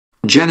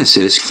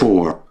Genesis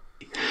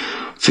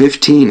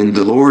 4:15. And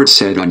the Lord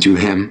said unto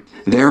him,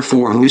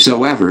 Therefore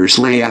whosoever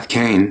slayeth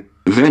Cain,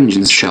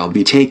 vengeance shall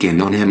be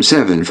taken on him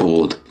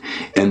sevenfold.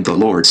 And the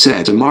Lord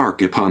set a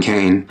mark upon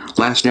Cain,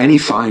 lest any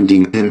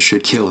finding him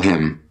should kill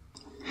him.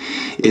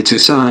 It's a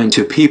sign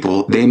to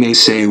people. They may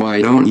say,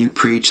 why don't you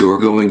preach you're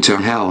going to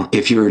hell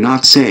if you're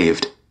not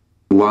saved?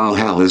 While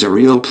hell is a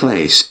real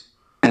place.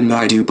 And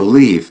I do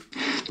believe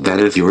that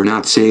if you're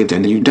not saved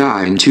and you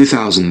die in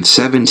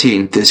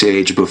 2017, this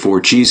age before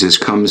Jesus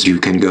comes, you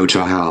can go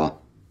to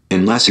hell.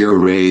 Unless you're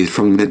raised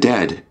from the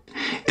dead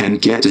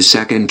and get a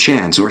second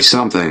chance or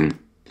something.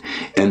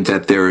 And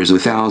that there is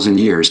 1,000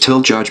 years till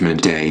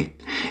Judgment Day,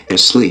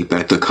 asleep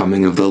at the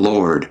coming of the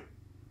Lord.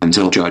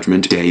 Until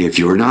Judgment Day if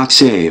you're not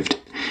saved.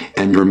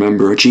 And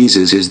remember,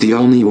 Jesus is the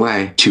only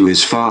way to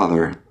his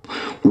Father.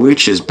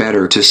 Which is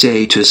better to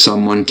say to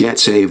someone, get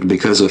saved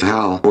because of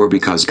hell or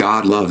because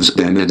God loves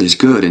them? It is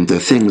good, and the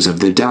things of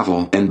the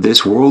devil and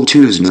this world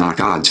too is not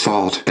God's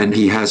fault, and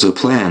he has a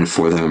plan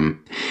for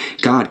them.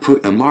 God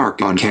put a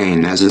mark on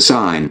Cain as a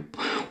sign.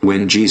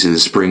 When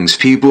Jesus brings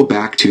people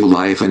back to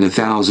life in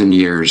 1,000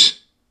 years,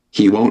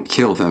 he won't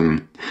kill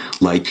them.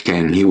 Like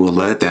Cain, he will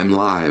let them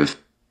live.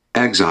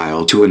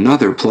 Exile to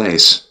another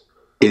place.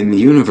 In the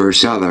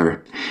universe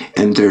other,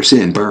 and their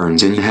sin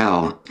burns in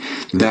hell.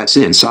 That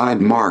sin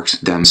side marks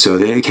them so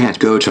they can't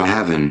go to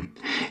heaven,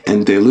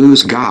 and they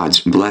lose God's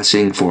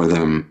blessing for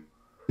them.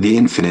 The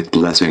infinite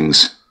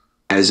blessings.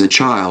 As a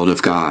child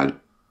of God.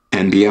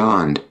 And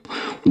beyond.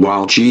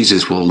 While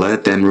Jesus will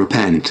let them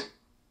repent.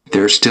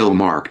 They're still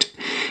marked.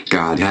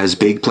 God has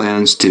big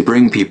plans to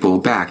bring people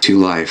back to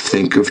life.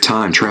 Think of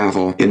time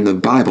travel. In the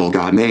Bible,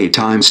 God made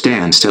time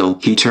stand still.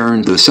 He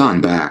turned the sun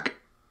back.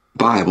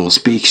 Bible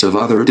speaks of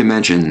other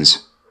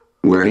dimensions,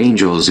 where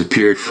angels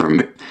appeared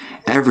from.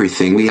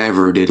 Everything we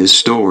ever did is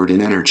stored in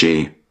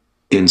energy.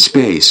 In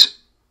space.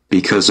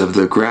 Because of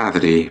the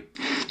gravity,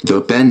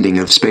 the bending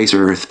of space,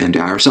 Earth and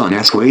our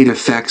sun's weight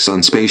effects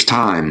on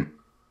space-time.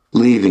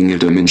 Leaving a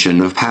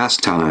dimension of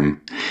past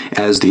time,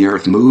 as the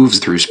Earth moves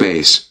through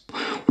space.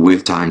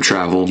 With time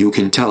travel you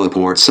can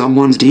teleport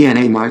someone's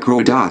DNA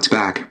microdots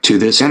back to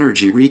this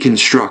energy,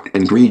 reconstruct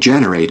and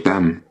regenerate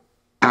them.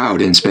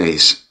 Out in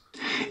space.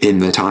 In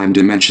the time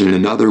dimension,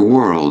 another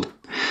world.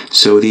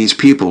 So these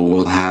people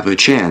will have a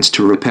chance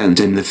to repent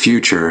in the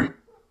future.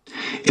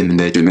 In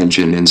that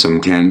dimension, and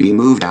some can be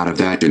moved out of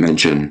that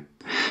dimension.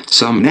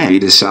 Some may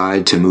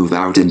decide to move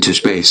out into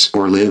space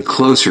or live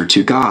closer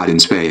to God in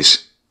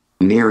space.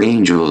 Near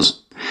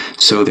angels.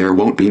 So there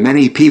won't be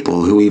many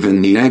people who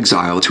even need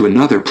exile to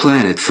another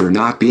planet for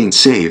not being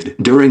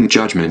saved during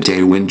Judgment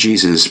Day, when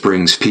Jesus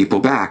brings people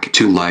back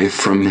to life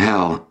from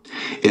hell.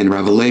 In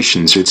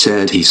Revelations it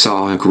said he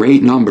saw a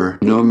great number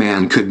no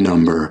man could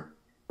number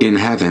in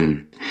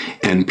heaven,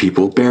 and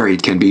people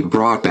buried can be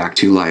brought back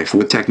to life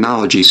with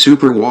technology,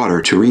 super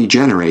water to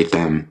regenerate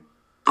them.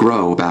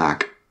 Grow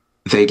back.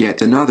 They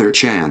get another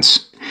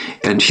chance.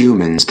 And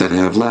humans that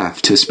have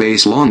left to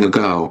space long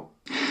ago.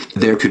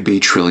 There could be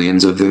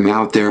trillions of them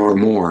out there or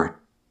more.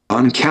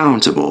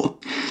 Uncountable.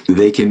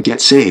 They can get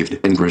saved,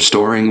 and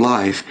restoring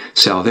life,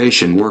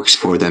 salvation works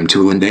for them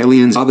too, and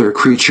aliens, other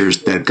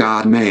creatures that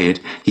God made.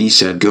 He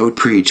said go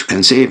preach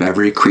and save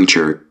every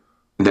creature.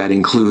 That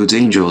includes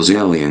angels,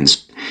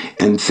 aliens.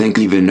 And think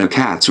even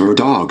cats or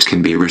dogs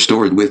can be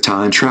restored with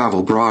time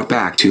travel, brought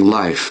back to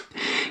life.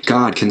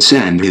 God can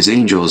send his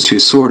angels to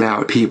sort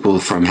out people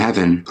from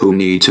heaven who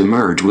need to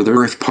merge with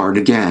earth part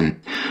again.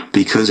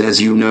 Because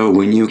as you know,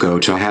 when you go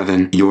to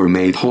heaven, you're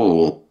made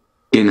whole.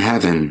 In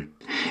heaven.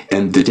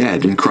 And the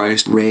dead in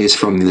Christ raised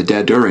from the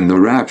dead during the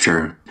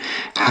rapture.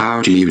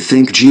 How do you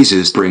think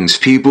Jesus brings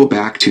people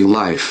back to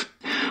life?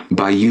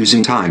 By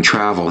using time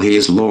travel. He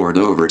is Lord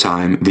over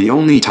time. The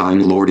only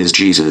time Lord is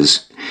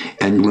Jesus.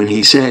 And when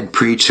he said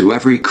preach to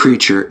every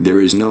creature,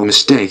 there is no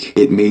mistake.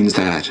 It means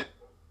that.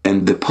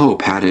 And the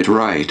Pope had it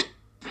right.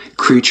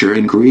 Creature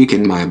in Greek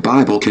in my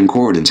Bible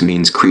concordance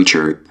means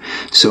creature.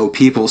 So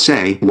people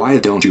say, why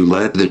don't you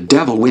let the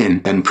devil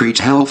win and preach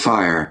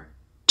hellfire?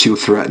 To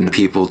threaten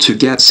people to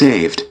get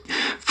saved.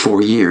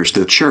 For years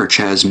the church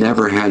has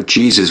never had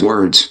Jesus'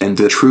 words and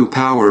the true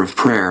power of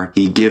prayer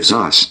he gives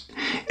us.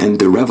 And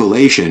the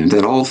revelation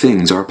that all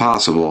things are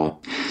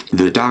possible.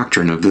 The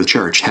doctrine of the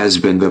church has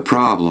been the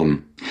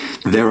problem.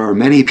 There are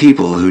many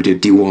people who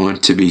did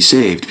want to be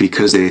saved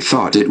because they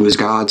thought it was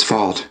God's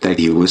fault that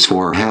he was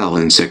for hell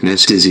and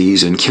sickness,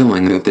 disease and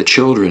killing that the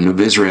children of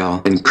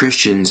Israel and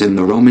Christians in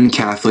the Roman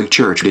Catholic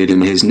Church did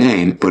in his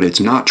name, but it's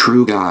not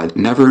true. God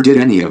never did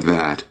any of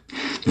that.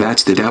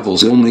 That's the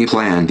devil's only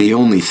plan. The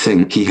only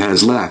thing he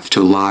has left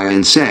to lie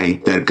and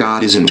say that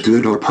God isn't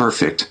good or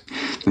perfect.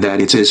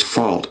 That it's his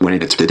fault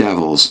when it's the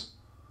devil's.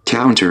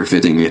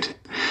 Counterfeiting it.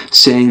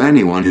 Saying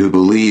anyone who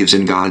believes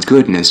in God's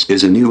goodness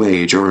is a New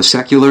Age or a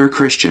secular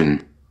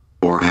Christian.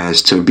 Or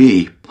has to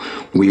be.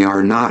 We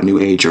are not New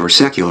Age or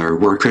secular,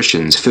 we're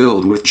Christians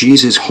filled with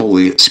Jesus'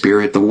 Holy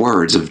Spirit. The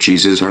words of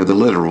Jesus are the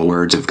literal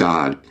words of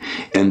God.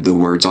 And the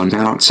words on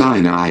Mount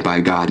Sinai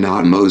by God,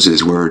 not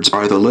Moses' words,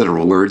 are the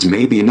literal words,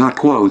 maybe not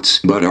quotes,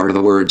 but are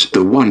the words,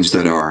 the ones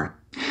that are.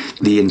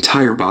 The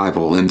entire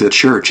Bible and the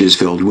church is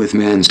filled with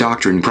men's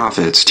doctrine,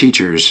 prophets,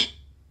 teachers.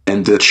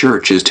 And the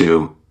church is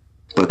too.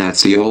 But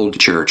that's the old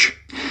church.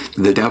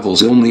 The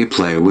devil's only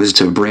play was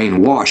to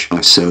brainwash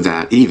us so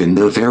that even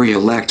the very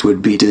elect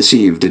would be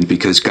deceived, and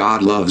because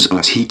God loves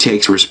us, he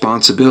takes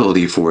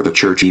responsibility for the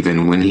church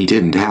even when he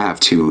didn't have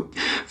to,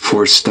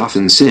 for stuff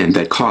and sin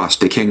that cost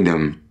the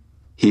kingdom.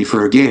 He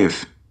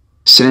forgave.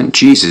 Sent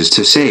Jesus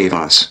to save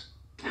us.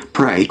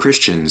 Pray,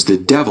 Christians, the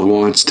devil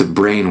wants to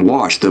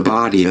brainwash the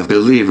body of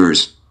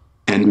believers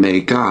and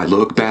make God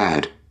look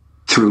bad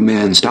through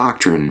man's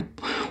doctrine,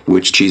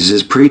 which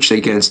Jesus preached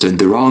against, and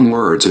the wrong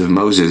words of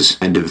Moses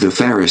and of the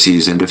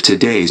Pharisees and of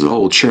today's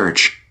old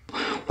church,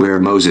 where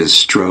Moses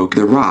stroked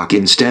the rock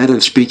instead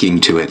of speaking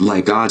to it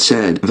like God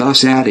said,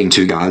 thus adding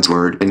to God's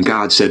word and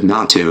God said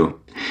not to,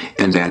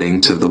 and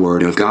adding to the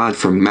word of God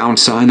from Mount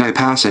Sinai,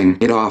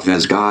 passing it off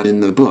as God in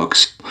the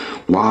books.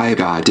 Why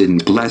God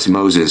didn't bless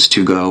Moses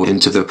to go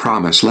into the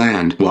promised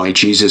land, why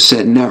Jesus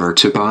said never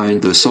to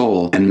bind the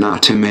soul and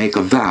not to make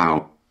a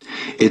vow.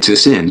 It's a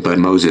sin, but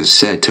Moses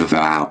said to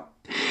vow.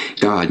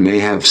 God may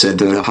have said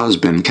that a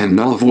husband can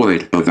null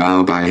void a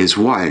vow by his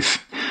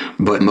wife,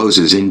 but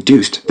Moses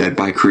induced that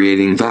by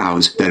creating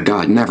vows that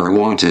God never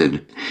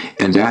wanted,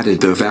 and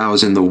added the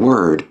vows in the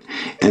word,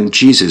 and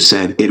Jesus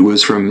said it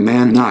was from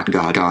man, not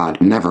God.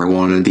 God never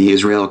wanted the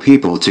Israel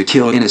people to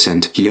kill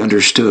innocent. He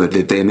understood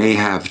that they may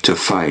have to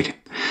fight,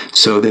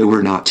 so they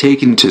were not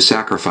taken to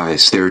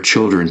sacrifice their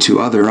children to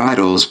other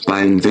idols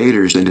by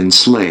invaders and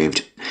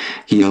enslaved.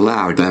 He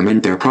allowed them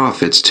and their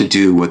prophets to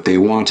do what they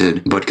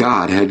wanted, but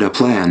God had a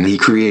plan. He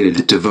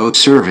created devout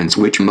servants,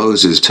 which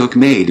Moses took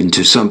made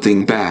into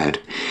something bad.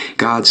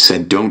 God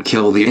said, don't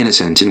kill the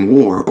innocent in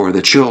war or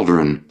the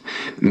children.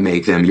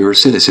 Make them your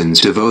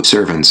citizens, devout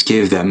servants,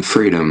 give them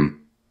freedom.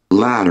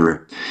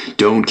 Latter,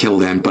 don't kill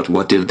them. But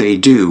what did they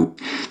do?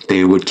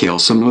 They would kill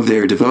some of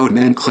their devout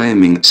men,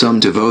 claiming some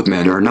devout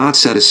men are not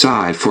set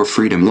aside for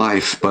freedom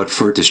life but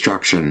for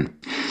destruction.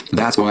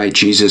 That's why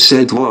Jesus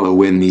said, woe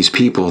when these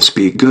people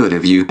speak good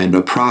of you and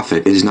a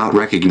prophet is not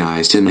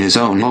recognized in his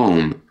own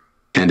home,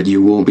 and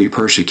you will be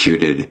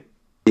persecuted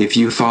if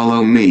you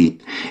follow me.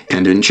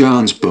 And in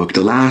John's book,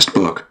 the last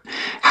book,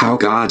 how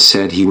God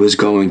said he was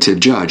going to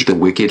judge the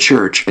wicked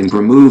church and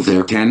remove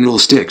their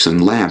candlesticks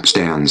and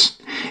lampstands.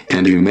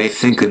 And you may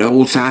think it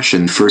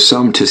old-fashioned for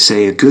some to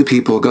say good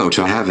people go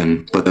to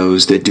heaven, but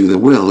those that do the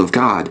will of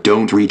God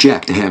don't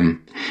reject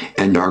him,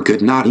 and are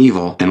good, not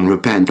evil, and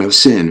repent of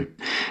sin.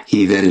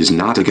 He that is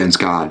not against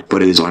God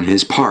but is on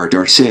his part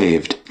are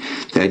saved.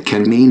 That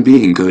can mean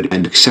being good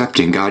and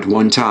accepting God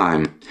one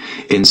time,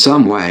 in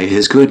some way,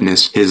 his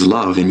goodness, his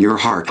love in your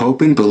heart,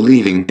 hoping,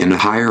 believing in a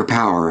higher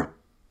power.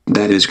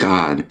 That is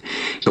God.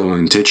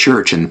 Going to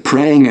church and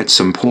praying at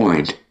some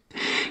point.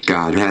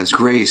 God has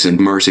grace and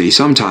mercy.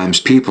 Sometimes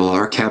people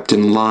are kept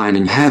in line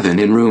in heaven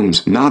in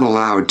rooms, not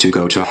allowed to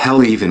go to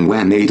hell even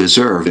when they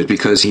deserve it,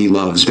 because he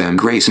loves them.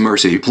 Grace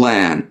mercy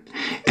plan.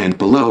 And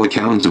below,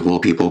 accountable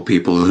people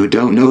who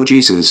don't know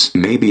Jesus,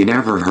 maybe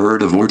never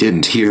heard of or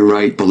didn't hear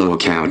right. Below,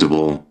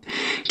 accountable.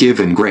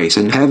 Given grace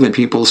in heaven,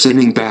 people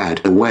sinning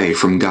bad away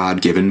from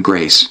God-given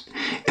grace,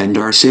 and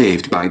are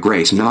saved by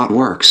grace, not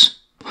works.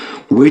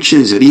 Which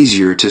is it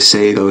easier to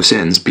say those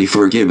sins be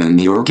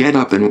forgiven, or get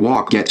up and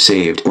walk, get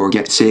saved, or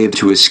get saved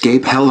to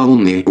escape hell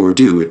only, or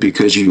do it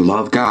because you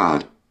love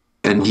God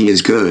and he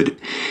is good?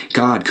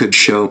 God could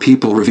show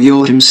people,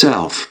 reveal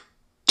himself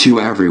to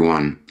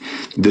everyone.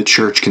 The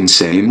church can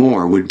say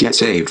more would get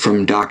saved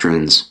from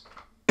doctrines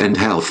and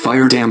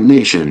hellfire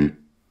damnation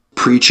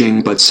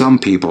preaching, but some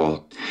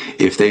people,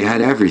 if they had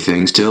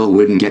everything, still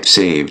wouldn't get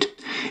saved.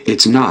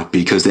 It's not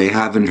because they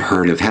haven't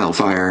heard of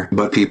hellfire,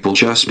 but people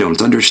just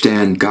don't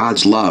understand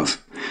God's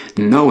love,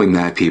 knowing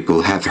that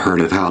people have heard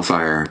of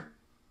hellfire,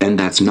 and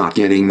that's not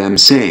getting them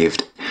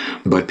saved.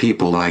 But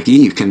people like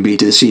Eve can be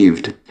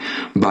deceived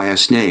by a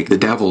snake, the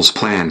devil's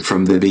plan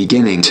from the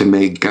beginning to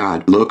make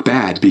God look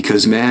bad,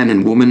 because man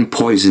and woman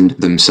poisoned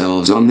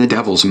themselves on the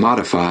devil's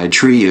modified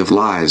tree of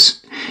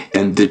lies,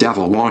 and the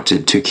devil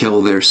wanted to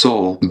kill their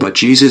soul, but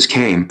Jesus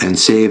came and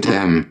saved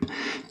them,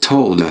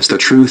 told us the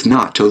truth,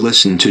 not to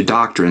listen to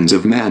doctrines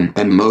of men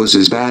and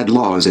Moses' bad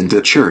laws and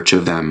the church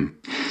of them.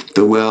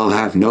 The well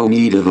have no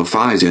need of a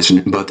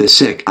physician, but the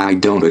sick. I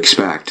don't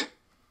expect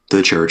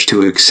the church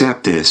to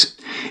accept this.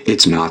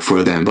 It's not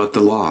for them but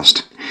the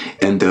lost,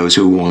 and those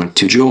who want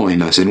to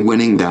join us in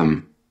winning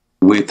them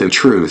with the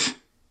truth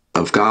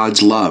of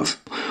God's love,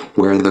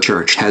 where the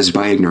church has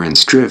by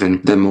ignorance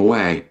driven them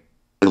away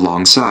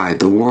alongside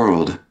the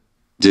world,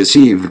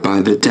 deceived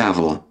by the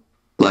devil.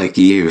 Like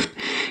Eve,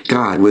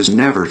 God was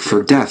never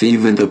for death,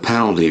 even the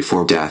penalty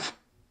for death.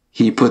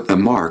 He put the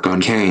mark on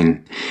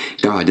Cain.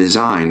 God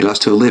designed us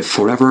to live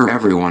forever,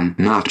 everyone,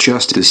 not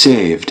just the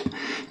saved.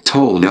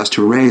 Told us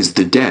to raise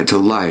the dead to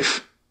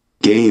life.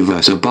 Gave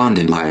us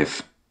abundant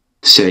life.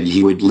 Said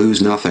he would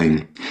lose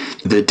nothing.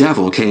 The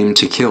devil came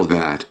to kill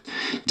that.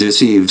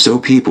 Deceived so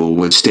people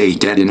would stay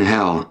dead in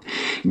hell.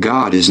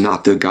 God is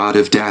not the God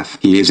of death.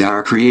 He is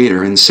our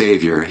Creator and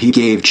Savior. He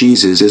gave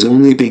Jesus his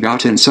only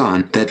begotten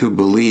Son, that who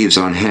believes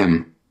on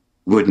him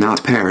would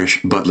not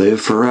perish but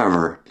live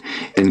forever,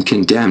 and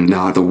condemned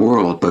not the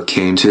world but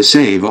came to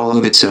save all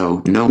of it,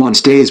 so no one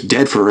stays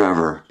dead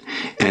forever,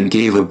 and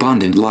gave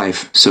abundant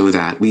life so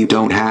that we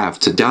don't have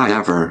to die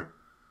ever.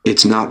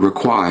 It's not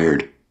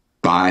required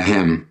by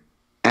him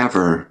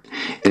ever,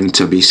 and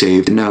to be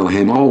saved know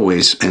him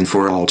always, and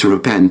for all to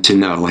repent to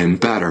know him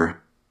better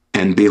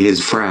and be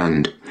his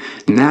friend.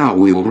 Now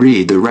we will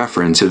read the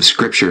reference of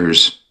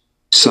scriptures,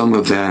 some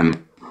of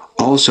them.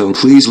 Also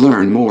please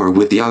learn more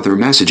with the other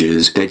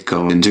messages that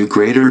go into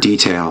greater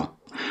detail.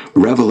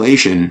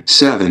 Revelation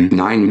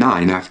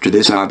 7:9. After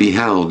this I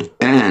beheld,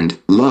 and,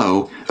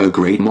 lo, a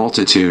great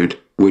multitude,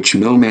 which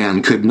no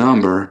man could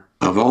number,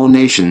 of all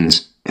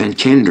nations, and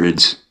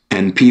kindreds,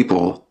 and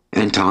people,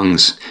 and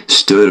tongues,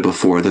 stood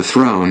before the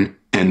throne,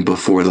 and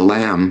before the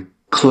Lamb,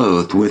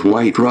 clothed with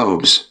white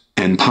robes,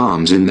 and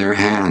palms in their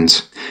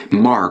hands.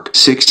 Mark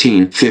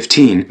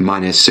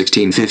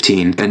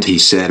 16:15-16:15. And he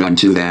said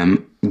unto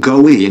them,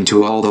 Go ye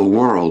into all the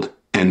world,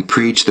 and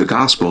preach the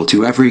gospel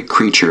to every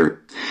creature.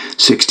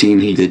 16.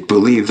 He that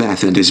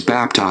believeth and is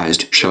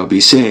baptized shall be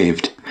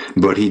saved,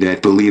 but he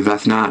that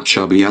believeth not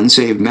shall be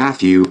unsaved.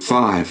 Matthew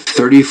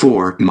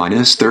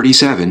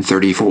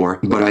 5:34-37:34.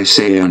 But I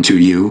say unto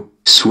you,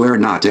 swear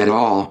not at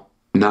all,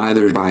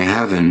 neither by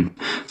heaven,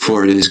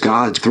 for it is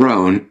God's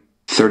throne,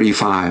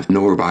 35.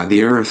 Nor by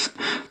the earth,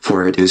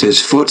 for it is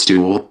his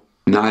footstool,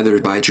 neither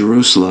by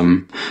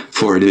Jerusalem,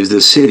 for it is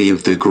the city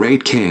of the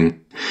great King.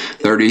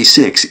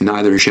 36.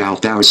 Neither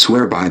shalt thou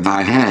swear by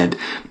thy head,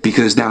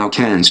 because thou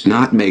canst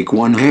not make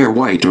one hair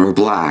white or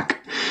black.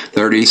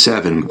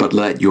 37. But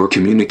let your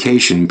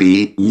communication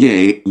be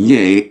yea,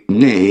 yea,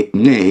 nay,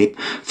 nay,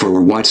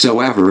 for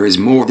whatsoever is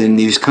more than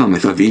these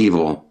cometh of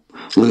evil.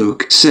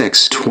 Luke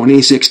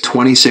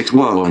 6:26-26.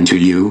 Woe unto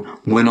you,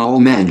 when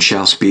all men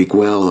shall speak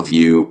well of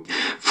you,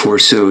 for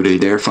so did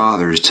their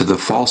fathers to the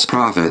false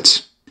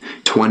prophets.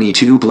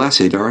 22.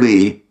 Blessed are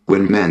ye,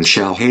 when men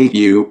shall hate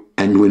you,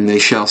 and when they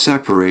shall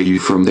separate you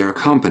from their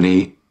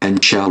company,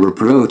 and shall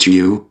reproach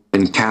you,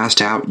 and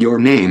cast out your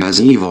name as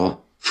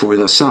evil, for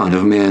the Son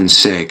of Man's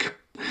sake.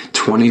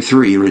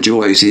 23.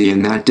 Rejoice ye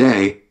in that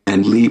day,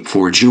 and leap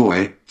for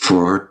joy,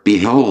 for,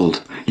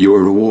 behold,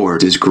 your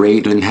reward is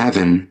great in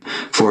heaven,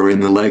 for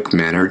in the like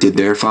manner did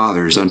their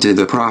fathers unto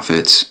the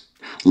prophets.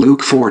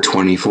 Luke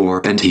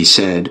 4:24. And he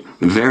said,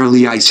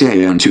 Verily I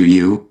say unto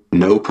you,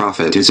 no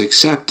prophet is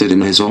accepted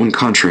in his own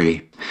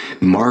country.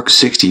 Mark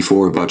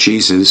 64. But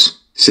Jesus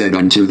said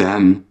unto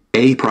them,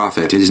 A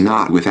prophet is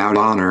not without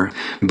honor,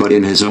 but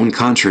in his own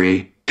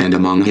country, and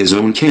among his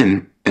own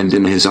kin, and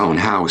in his own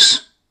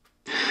house.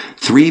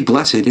 3.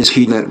 Blessed is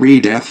he that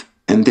readeth,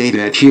 and they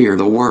that hear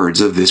the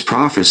words of this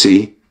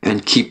prophecy,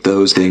 and keep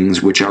those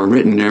things which are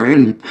written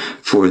therein,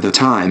 for the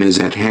time is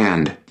at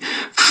hand.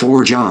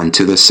 4. John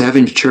to the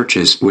 7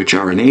 churches which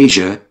are in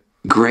Asia,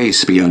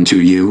 grace be unto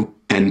you,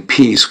 and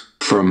peace,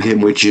 from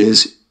him which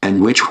is,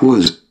 and which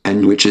was,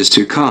 and which is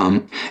to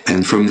come,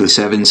 and from the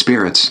 7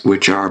 spirits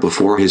which are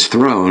before his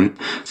throne.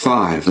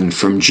 5. And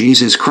from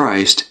Jesus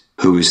Christ,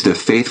 who is the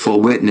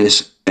faithful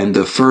witness, and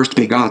the first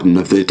begotten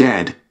of the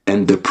dead,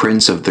 and the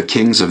prince of the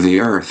kings of the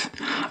earth,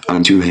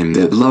 unto him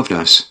that loved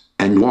us,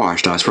 and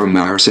washed us from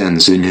our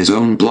sins in his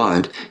own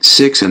blood.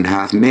 6. And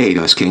hath made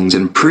us kings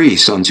and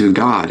priests unto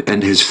God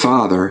and his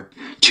Father,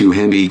 to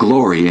him be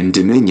glory and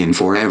dominion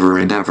for ever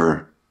and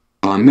ever.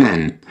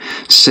 Amen.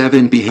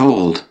 7.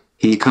 Behold,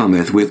 he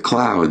cometh with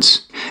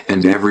clouds,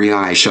 and every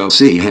eye shall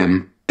see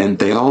him, and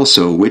they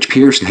also which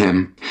pierced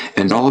him,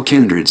 and all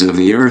kindreds of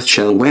the earth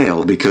shall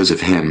wail because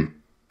of him.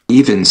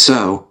 Even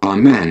so,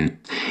 Amen.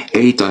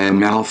 8. I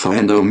am Alpha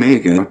and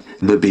Omega,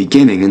 the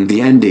beginning and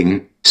the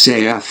ending,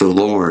 saith the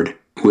Lord,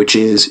 which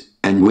is,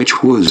 and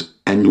which was,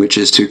 and which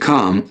is to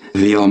come,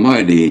 the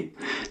Almighty.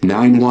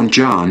 9. 1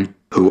 John,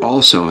 who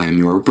also am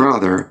your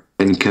brother,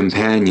 and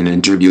companion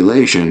in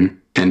tribulation,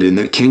 and in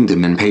the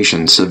kingdom and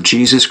patience of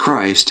Jesus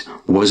Christ,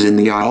 was in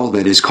the isle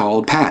that is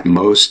called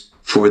Patmos,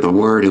 for the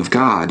word of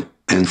God,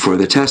 and for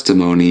the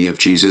testimony of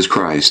Jesus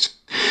Christ.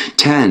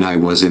 10. I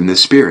was in the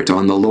Spirit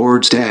on the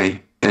Lord's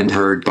day, and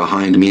heard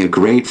behind me a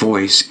great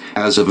voice,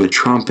 as of a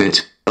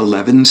trumpet.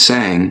 11.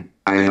 Saying,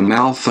 I am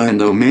Alpha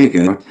and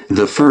Omega,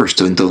 the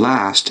first and the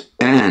last,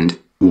 and,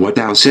 what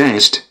thou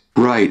sayest,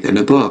 write in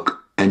a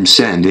book, and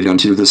send it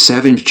unto the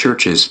 7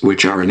 churches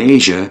which are in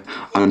Asia,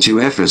 unto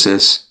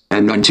Ephesus,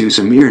 and unto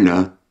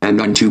Smyrna, and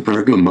unto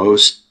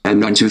Pergamos,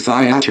 and unto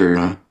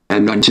Thyatira,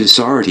 and unto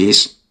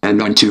Sardis,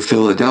 and unto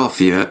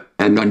Philadelphia,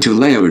 and unto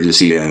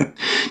Laodicea.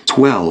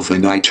 12.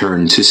 And I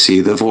turned to see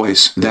the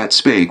voice that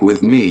spake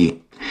with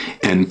me.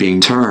 And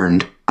being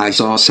turned, I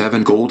saw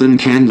 7 golden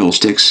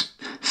candlesticks.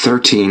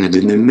 13. And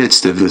in the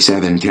midst of the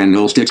 7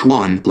 candlesticks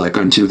one like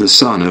unto the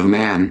Son of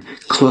Man,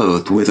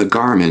 clothed with a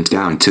garment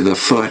down to the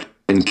foot,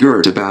 and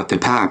girt about the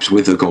paps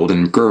with a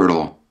golden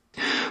girdle.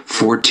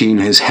 14.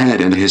 His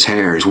head and his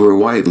hairs were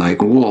white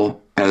like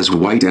wool, as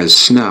white as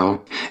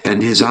snow,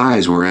 and his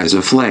eyes were as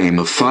a flame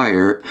of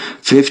fire.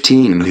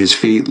 15. And his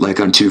feet like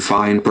unto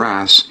fine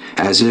brass,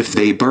 as if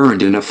they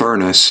burned in a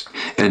furnace,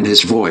 and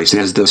his voice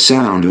as the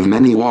sound of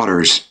many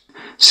waters.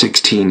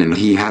 16 And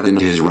he had in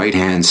his right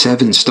hand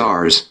 7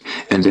 stars,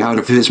 and out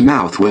of his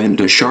mouth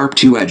went a sharp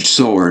two-edged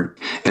sword,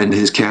 and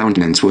his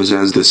countenance was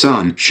as the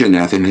sun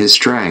shineth in his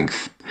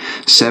strength.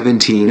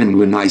 17 And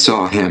when I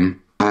saw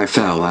him, I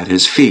fell at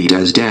his feet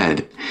as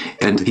dead,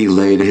 and he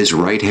laid his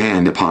right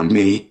hand upon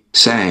me,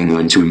 saying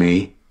unto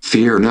me,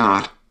 Fear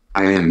not,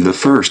 I am the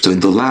first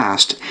and the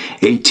last.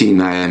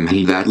 18 I am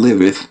he that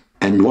liveth,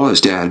 and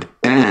was dead,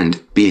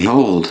 and,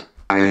 behold,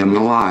 I am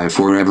alive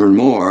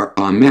forevermore,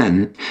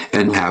 Amen,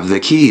 and have the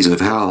keys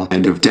of hell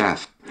and of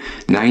death.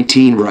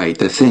 19 Write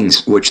the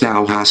things which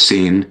thou hast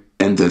seen,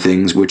 and the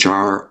things which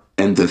are,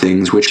 and the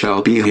things which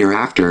shall be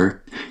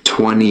hereafter.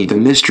 20 The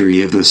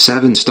mystery of the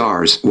 7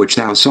 stars which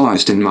thou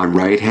sawest in my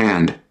right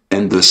hand,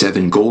 and the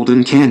 7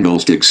 golden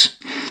candlesticks.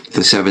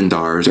 The 7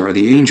 stars are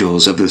the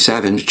angels of the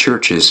 7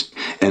 churches,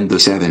 and the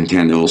 7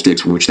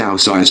 candlesticks which thou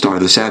sawest are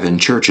the 7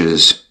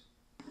 churches.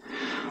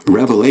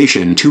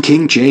 Revelation 2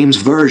 King James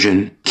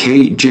Version,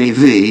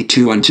 KJV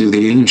 2 Unto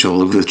the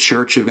angel of the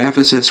church of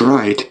Ephesus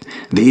write,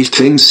 These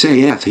things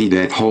saith he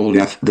that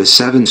holdeth the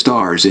 7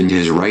 stars in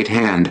his right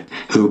hand,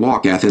 who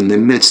walketh in the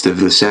midst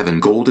of the 7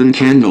 golden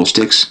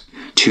candlesticks.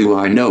 2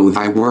 I know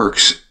thy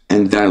works,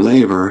 and thy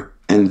labor,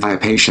 and thy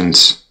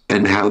patience,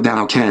 and how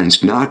thou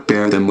canst not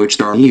bear them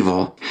which are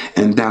evil,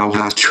 and thou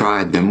hast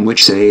tried them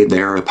which say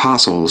they are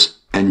apostles,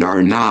 and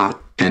are not,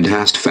 and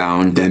hast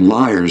found them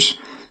liars.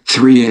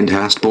 3 And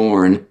hast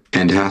borne,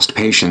 and hast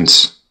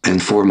patience,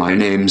 and for my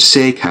name's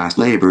sake hast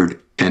labored,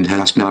 and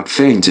hast not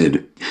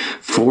fainted.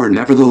 4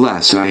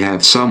 Nevertheless I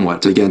have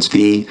somewhat against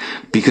thee,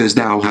 because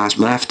thou hast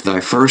left thy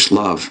first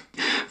love.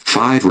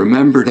 5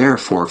 Remember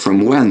therefore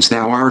from whence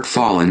thou art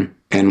fallen,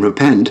 and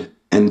repent,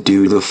 and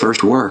do the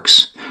first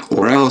works,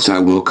 or else I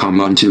will come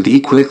unto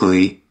thee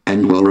quickly,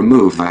 and will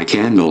remove thy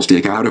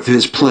candlestick out of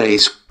his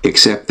place,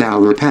 except thou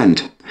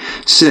repent.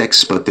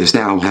 6 But this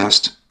thou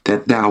hast,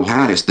 that thou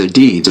hadst the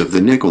deeds of the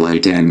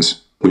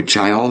Nicolaitans, which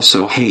I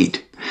also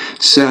hate.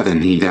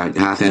 7 He that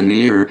hath an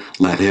ear,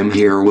 let him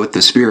hear what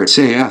the Spirit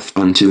saith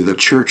unto the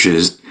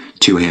churches.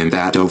 To him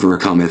that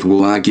overcometh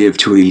will I give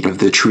to eat of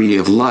the tree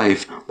of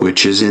life,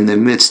 which is in the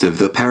midst of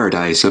the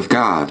paradise of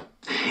God.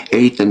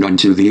 8 And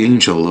unto the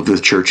angel of the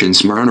church in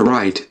Smyrna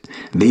write,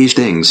 These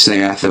things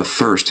saith the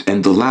first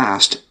and the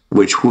last,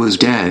 which was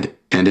dead,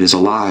 and is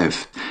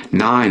alive.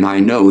 9 I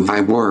know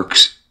thy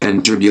works,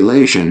 and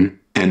tribulation,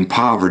 and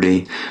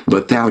poverty,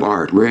 but thou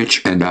art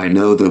rich, and I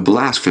know the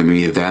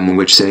blasphemy of them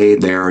which say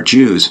they are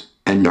Jews,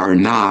 and are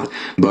not,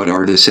 but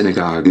are the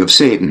synagogue of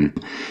Satan.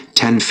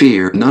 10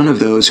 Fear none of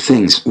those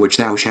things which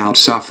thou shalt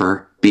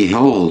suffer.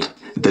 Behold,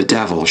 the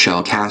devil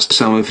shall cast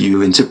some of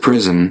you into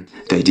prison,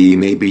 that ye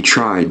may be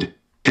tried,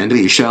 and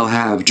ye shall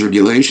have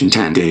tribulation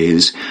 10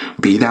 days.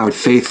 Be thou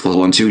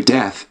faithful unto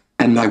death,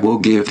 and I will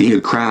give thee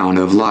a crown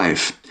of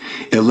life.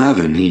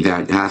 11 He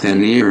that hath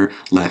an ear,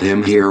 let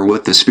him hear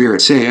what the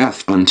Spirit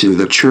saith unto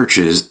the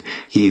churches.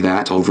 He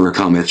that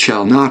overcometh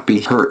shall not be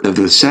hurt of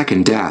the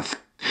second death.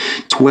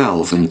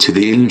 12 And to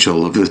the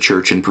angel of the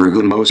church in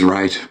Pergamos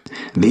write,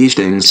 These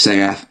things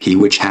saith he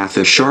which hath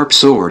a sharp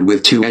sword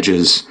with 2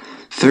 edges.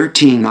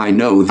 13 I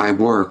know thy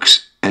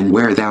works, and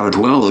where thou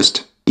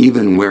dwellest,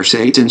 even where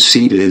Satan's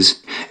seat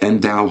is,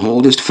 and thou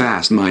holdest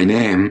fast my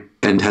name,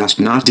 and hast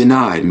not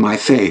denied my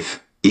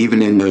faith,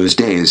 even in those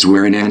days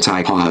wherein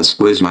Antipas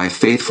was my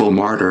faithful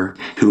martyr,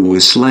 who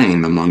was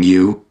slain among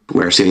you,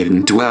 where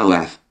Satan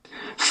dwelleth.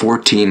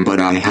 14 But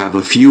I have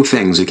a few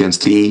things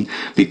against thee,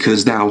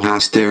 because thou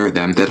hast there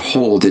them that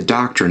hold the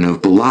doctrine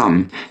of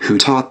Balaam, who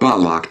taught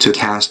Balak to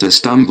cast a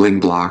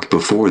stumbling block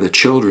before the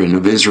children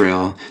of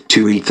Israel,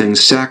 to eat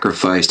things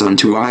sacrificed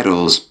unto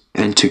idols,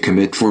 and to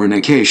commit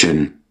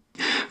fornication.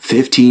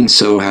 15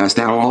 So hast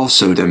thou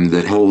also them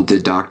that hold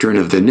the doctrine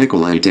of the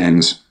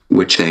Nicolaitans,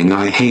 which thing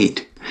I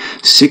hate.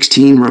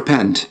 16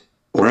 Repent,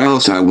 or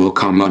else I will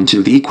come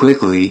unto thee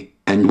quickly,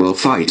 and will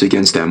fight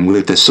against them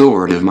with the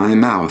sword of my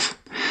mouth.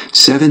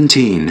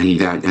 17 He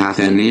that hath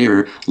an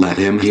ear, let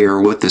him hear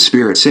what the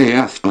Spirit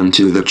saith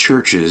unto the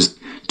churches.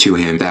 To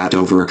him that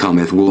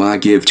overcometh will I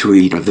give to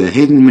eat of the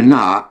hidden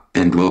manna,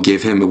 and will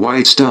give him a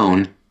white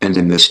stone, and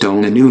in the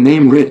stone a new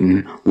name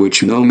written,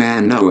 which no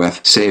man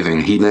knoweth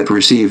saving he that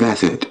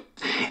receiveth it.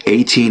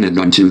 18 And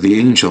unto the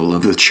angel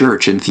of the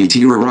church in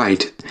Thyatira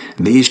write,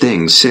 These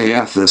things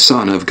saith the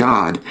Son of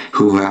God,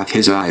 who hath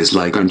his eyes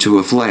like unto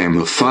a flame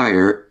of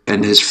fire,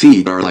 and his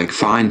feet are like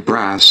fine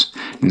brass.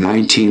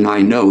 19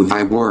 I know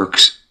thy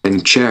works,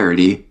 and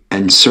charity,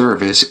 and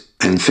service,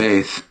 and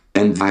faith,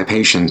 and thy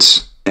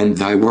patience, and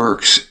thy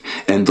works,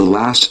 and the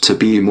last to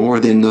be more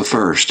than the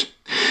first.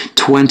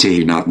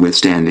 20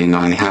 Notwithstanding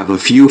I have a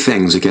few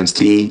things against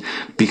thee,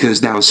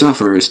 because thou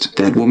sufferest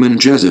that woman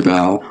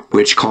Jezebel,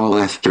 which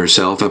calleth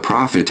herself a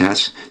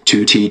prophetess,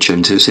 to teach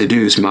and to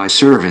seduce my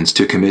servants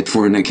to commit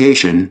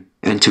fornication,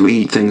 and to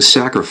eat things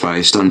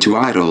sacrificed unto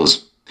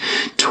idols.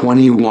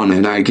 21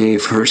 And I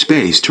gave her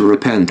space to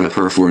repent of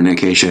her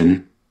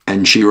fornication,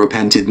 and she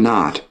repented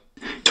not.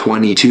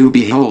 22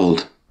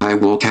 Behold, I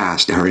will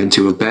cast her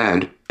into a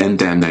bed, and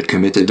them that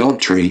commit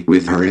adultery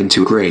with her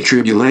into great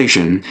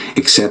tribulation,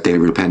 except they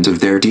repent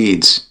of their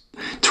deeds.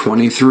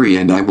 23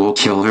 And I will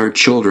kill her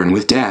children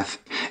with death,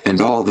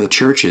 and all the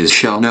churches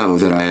shall know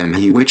that I am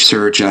he which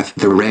searcheth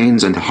the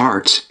reins and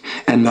hearts,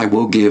 and I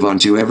will give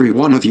unto every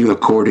one of you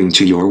according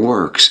to your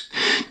works.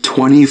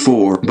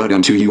 24 But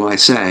unto you I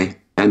say,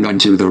 and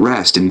unto the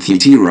rest in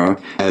Thyatira,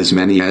 as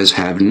many as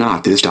have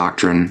not this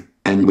doctrine,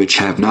 and which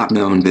have not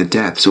known the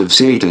depths of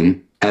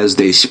Satan, as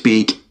they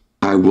speak,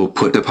 I will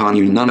put upon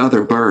you none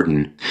other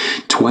burden.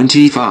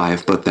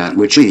 25 But that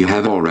which ye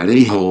have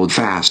already hold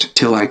fast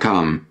till I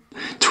come.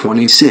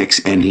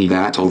 26 And he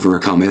that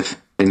overcometh,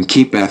 and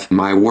keepeth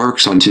my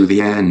works unto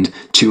the end,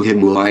 to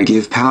him will I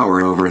give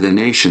power over the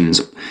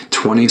nations.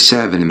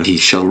 27 And he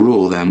shall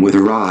rule them with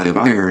a rod of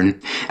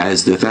iron,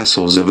 as the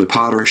vessels of a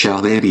potter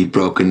shall they be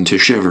broken to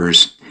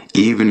shivers,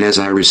 even as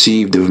I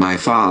received of my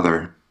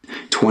Father.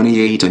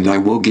 28 And I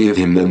will give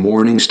him the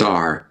morning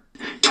star.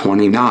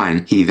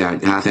 29 He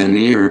that hath an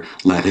ear,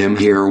 let him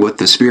hear what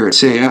the Spirit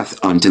saith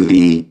unto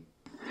thee.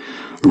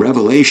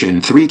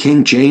 Revelation 3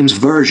 King James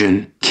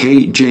Version,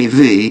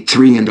 KJV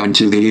 3 And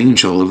unto the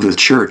angel of the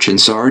church in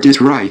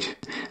Sardis write,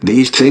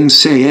 These things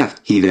saith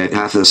he that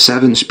hath the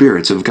 7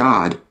 spirits of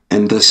God,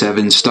 and the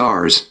 7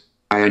 stars.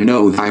 I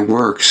know thy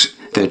works,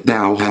 that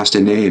thou hast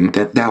a name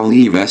that thou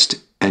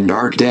livest, and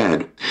art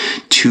dead.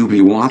 To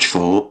be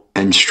watchful,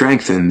 and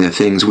strengthen the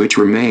things which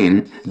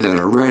remain, that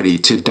are ready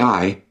to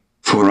die.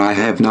 For I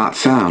have not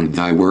found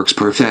thy works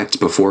perfect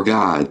before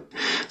God.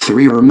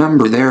 3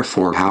 Remember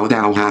therefore how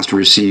thou hast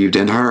received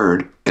and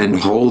heard,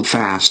 and hold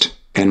fast,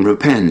 and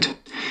repent.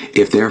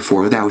 If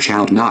therefore thou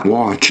shalt not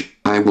watch,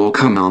 I will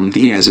come on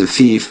thee as a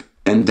thief,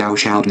 and thou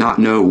shalt not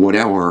know what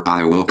hour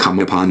I will come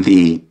upon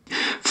thee.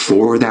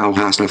 For thou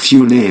hast a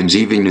few names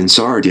even in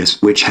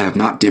Sardis which have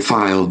not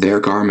defiled their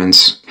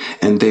garments,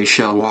 and they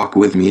shall walk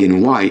with me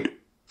in white,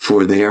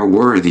 for they are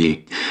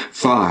worthy.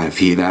 5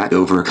 He that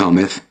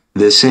overcometh,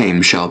 the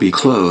same shall be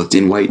clothed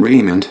in white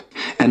raiment,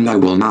 and I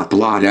will not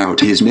blot out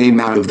his name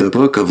out of the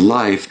book of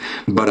life,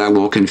 but I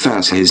will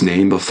confess his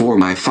name before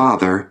my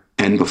Father,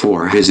 and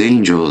before his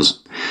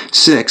angels.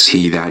 6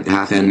 He that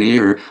hath an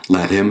ear,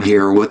 let him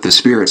hear what the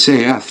Spirit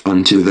saith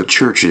unto the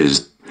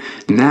churches.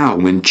 Now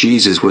when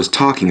Jesus was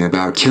talking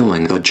about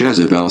killing the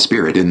Jezebel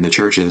spirit in the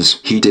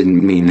churches, he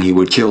didn't mean he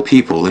would kill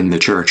people in the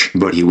church,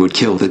 but he would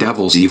kill the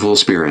devil's evil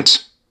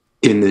spirits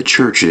in the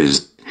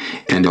churches,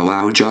 and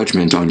allow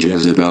judgment on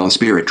Jezebel's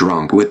spirit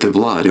drunk with the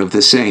blood of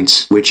the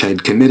saints which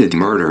had committed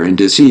murder and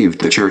deceived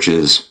the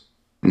churches.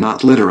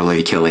 Not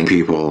literally killing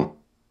people,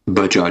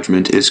 but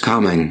judgment is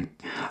coming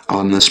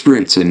on the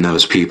spirits in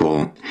those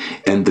people,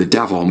 and the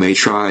devil may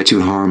try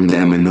to harm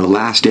them in the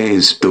last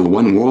days. The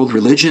one world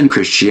religion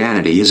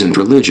Christianity isn't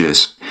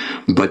religious,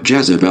 but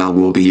Jezebel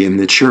will be in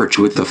the church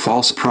with the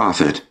false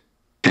prophet,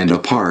 and a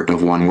part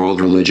of one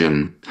world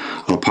religion,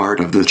 a part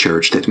of the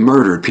church that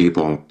murdered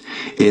people,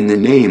 in the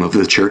name of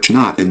the church,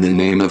 not in the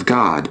name of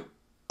God,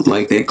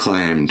 like they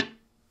claimed,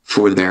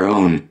 for their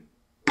own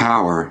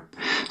power.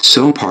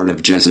 So part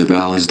of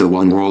Jezebel is the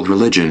one world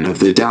religion of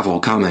the devil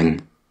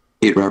coming.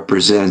 It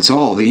represents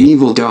all the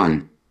evil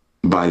done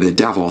by the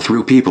devil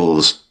through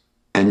peoples,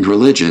 and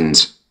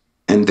religions,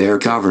 and their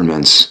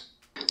governments.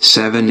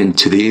 7 And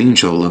to the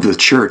angel of the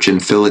church in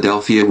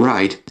Philadelphia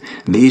write,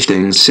 These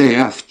things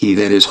saith he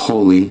that is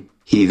holy,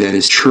 he that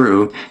is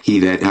true, he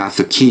that hath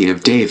the key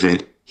of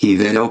David, he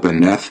that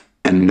openeth,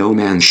 and no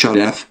man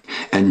shutteth,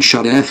 and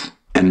shutteth,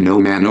 and no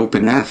man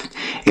openeth.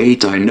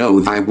 8 I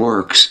know thy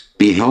works,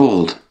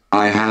 behold,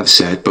 I have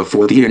set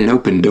before thee an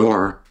open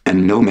door,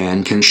 and no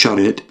man can shut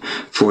it,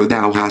 for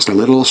thou hast a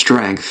little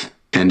strength,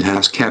 and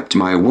hast kept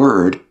my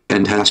word,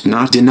 and hast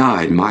not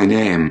denied my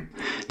name.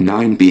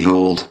 9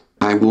 Behold,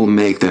 I will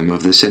make them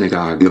of the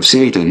synagogue of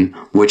Satan,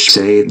 which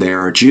say they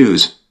are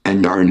Jews,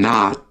 and are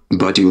not,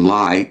 but do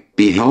lie.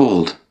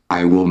 Behold,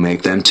 I will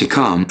make them to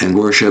come and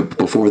worship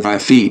before thy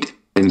feet,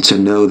 and to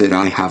know that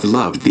I have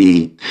loved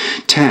thee.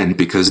 10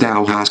 Because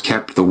thou hast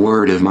kept the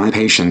word of my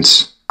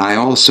patience, I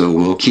also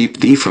will keep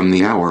thee from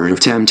the hour of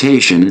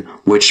temptation,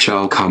 which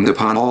shall come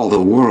upon all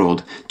the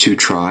world, to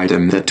try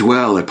them that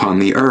dwell upon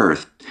the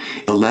earth.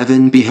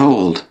 11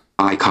 Behold,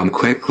 I come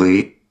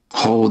quickly.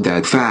 Hold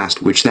that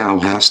fast which thou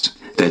hast,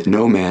 that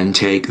no man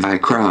take thy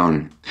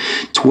crown.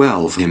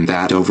 12 Him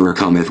that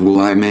overcometh will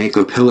I make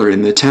a pillar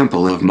in the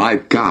temple of my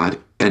God,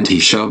 and he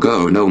shall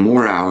go no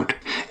more out,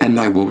 and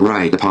I will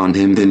write upon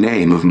him the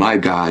name of my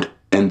God,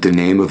 and the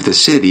name of the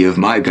city of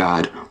my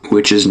God,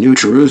 which is New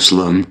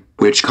Jerusalem,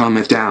 which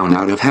cometh down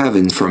out of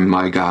heaven from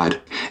my God,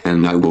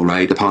 and I will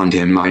write upon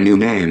him my new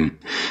name.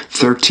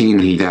 13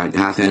 He that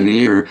hath an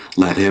ear,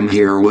 let him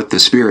hear what the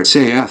Spirit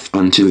saith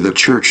unto the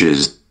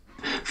churches.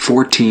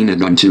 14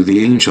 And unto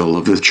the angel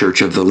of the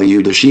church of the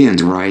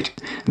Laodiceans write,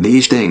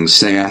 These things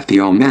saith the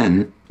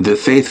Amen, the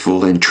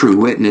faithful and true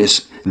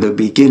witness, the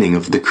beginning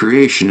of the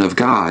creation of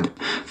God.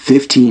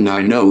 15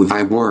 I know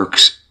thy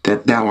works,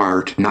 that thou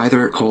art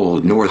neither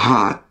cold nor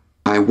hot.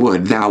 I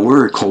would thou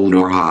wert cold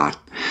or hot.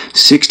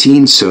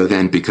 16 So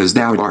then because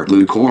thou art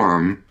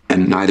lukewarm,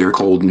 and neither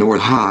cold nor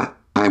hot,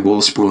 I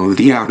will spue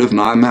thee out of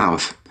my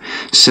mouth.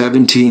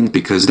 17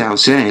 Because thou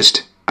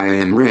sayest, I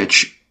am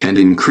rich, and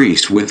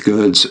increased with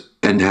goods,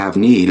 and have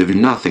need of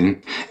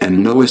nothing,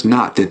 and knowest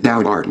not that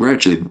thou art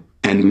wretched,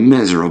 and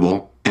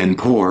miserable, and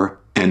poor,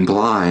 and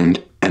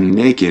blind, and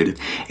naked.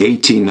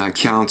 18 I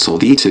counsel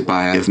thee to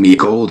buy of me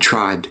gold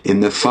tried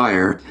in the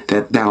fire,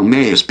 that thou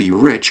mayest be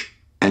rich,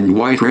 and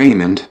white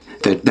raiment,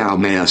 that thou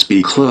mayest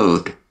be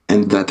clothed,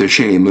 and that the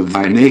shame of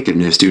thy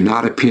nakedness do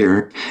not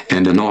appear,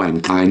 and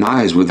anoint thine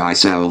eyes with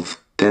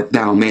thyself, that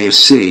thou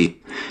mayest see.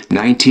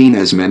 19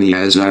 As many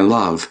as I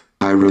love,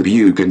 I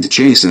rebuke and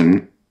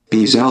chasten.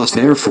 Be zealous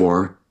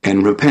therefore,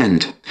 and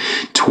repent.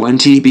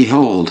 20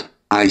 Behold,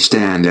 I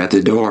stand at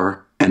the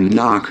door, and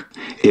knock.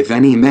 If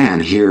any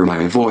man hear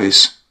my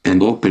voice,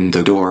 and open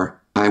the door,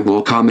 I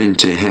will come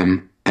into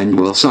him, and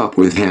will sup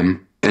with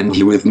him, and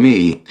he with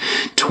me.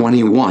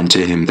 21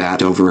 To him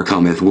that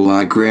overcometh will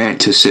I grant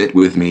to sit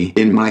with me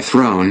in my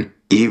throne,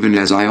 even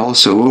as I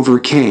also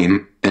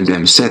overcame, and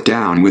am set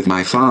down with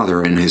my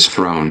Father in his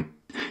throne.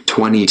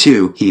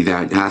 22 He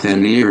that hath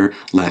an ear,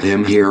 let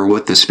him hear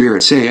what the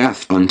Spirit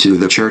saith unto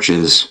the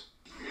churches.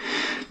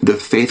 The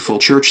faithful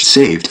church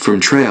saved from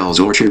trials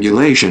or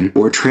tribulation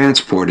or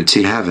transported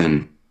to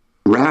heaven.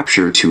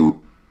 Rapture to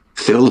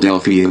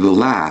Philadelphia the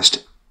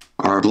last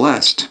are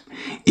blessed.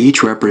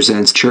 Each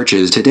represents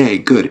churches today,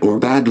 good or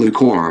bad,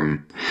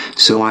 lukewarm.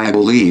 So I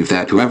believe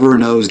that whoever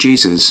knows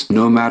Jesus,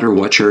 no matter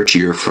what church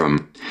you're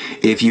from,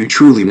 if you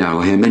truly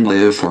know him and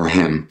live for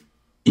him,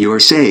 you're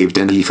saved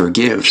and he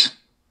forgives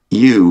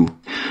you.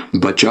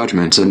 But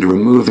judgments and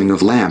removing of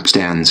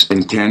lampstands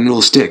and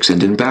candlesticks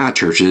and in bad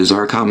churches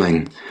are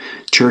coming.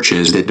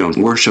 Churches that don't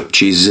worship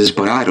Jesus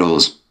but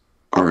idols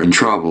are in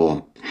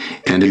trouble.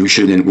 And you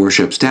shouldn't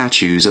worship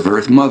statues of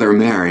Earth Mother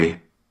Mary.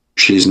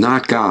 She's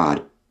not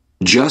God.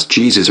 Just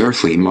Jesus'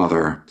 earthly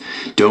mother.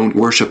 Don't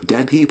worship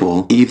dead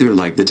people either,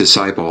 like the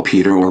disciple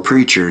Peter, or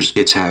preachers.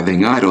 It's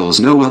having idols,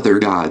 no other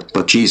God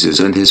but Jesus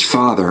and his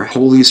Father,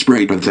 Holy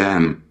Spirit of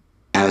them,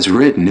 as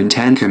written in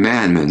 10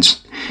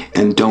 Commandments.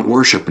 And don't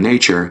worship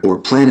nature or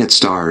planet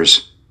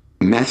stars.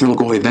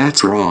 Methelgoy,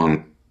 that's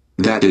wrong.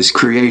 That is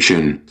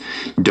creation.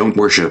 Don't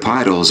worship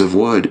idols of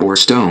wood or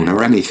stone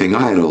or anything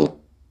idle.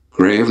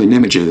 Graven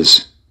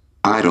images.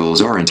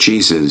 Idols aren't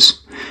Jesus.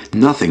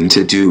 Nothing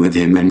to do with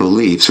him, and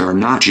beliefs are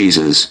not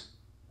Jesus.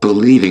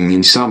 Believing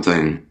in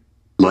something,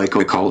 like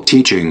occult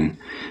teaching,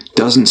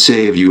 doesn't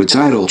save you. It's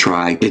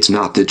idolatry. It's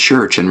not the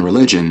church and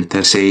religion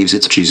that saves,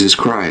 it's Jesus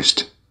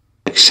Christ.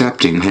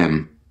 Accepting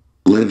him,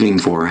 living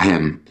for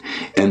him,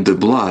 and the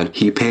blood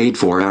he paid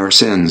for our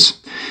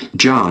sins.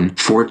 John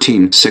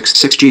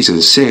 14:6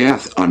 Jesus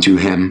saith unto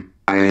him,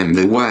 I am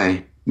the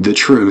way, the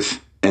truth,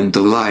 and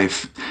the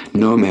life.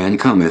 No man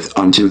cometh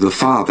unto the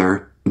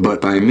Father, but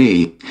by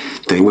me.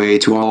 The way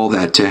to all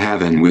that to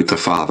heaven with the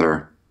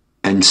Father,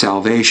 and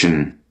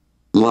salvation,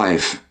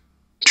 life,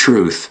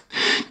 truth,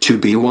 to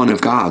be one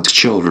of God's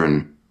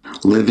children,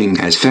 living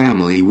as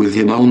family with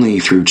him only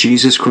through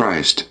Jesus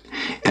Christ,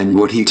 and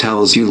what he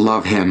tells you,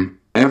 love him.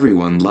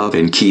 Everyone love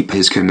and keep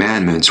his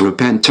commandments.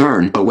 Repent,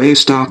 turn away,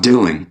 stop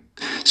doing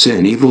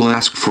sin evil,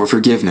 ask for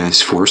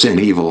forgiveness for sin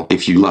evil.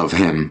 If you love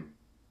him,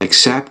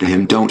 accept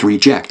him, don't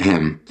reject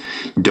him.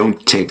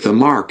 Don't take the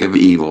mark of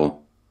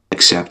evil.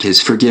 Accept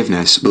his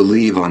forgiveness,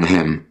 believe on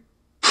him.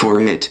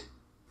 For it,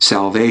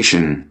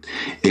 salvation,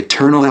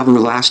 eternal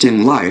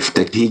everlasting life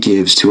that he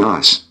gives to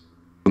us.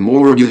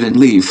 More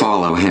urgently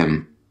follow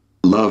him.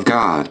 Love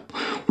God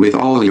with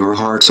all your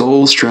heart,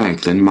 soul,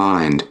 strength, and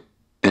mind,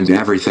 and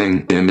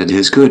everything him and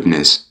his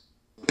goodness.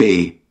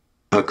 Be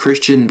a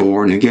Christian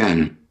born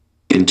again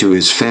into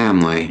his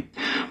family.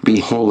 Be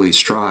holy,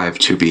 strive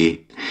to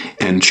be,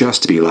 and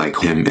just be like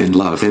him and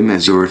love him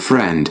as your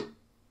friend.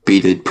 Be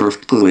it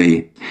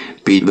perfectly.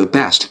 Be the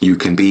best you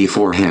can be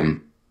for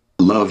him.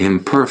 Love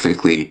him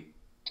perfectly,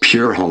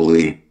 pure,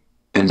 holy,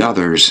 and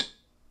others.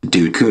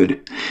 Do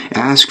good.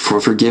 Ask for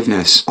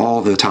forgiveness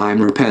all the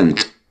time.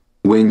 Repent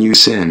when you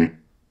sin.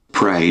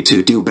 Pray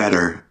to do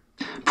better.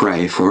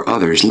 Pray for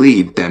others.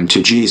 Lead them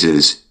to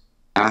Jesus.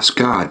 Ask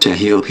God to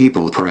heal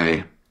people.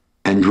 Pray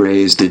and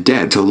raise the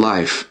dead to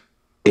life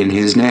in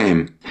his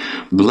name.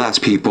 Bless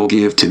people.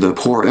 Give to the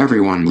poor.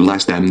 Everyone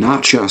bless them,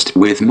 not just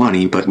with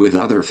money but with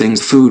other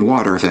things, food,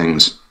 water,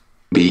 things.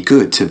 Be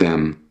good to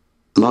them.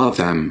 Love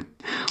them.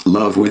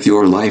 Love with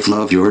your life.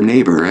 Love your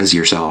neighbor as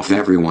yourself.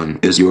 Everyone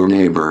is your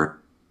neighbor,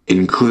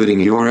 including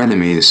your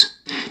enemies.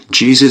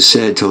 Jesus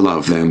said to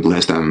love them,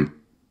 bless them.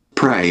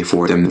 Pray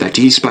for them that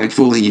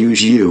despitefully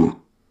use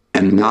you,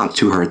 and not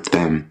to hurt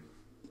them.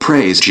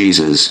 Praise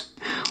Jesus.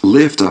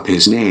 Lift up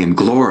his name.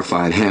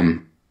 Glorify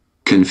him.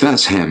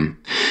 Confess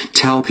him.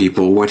 Tell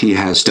people what he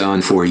has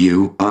done for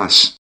you,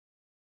 us.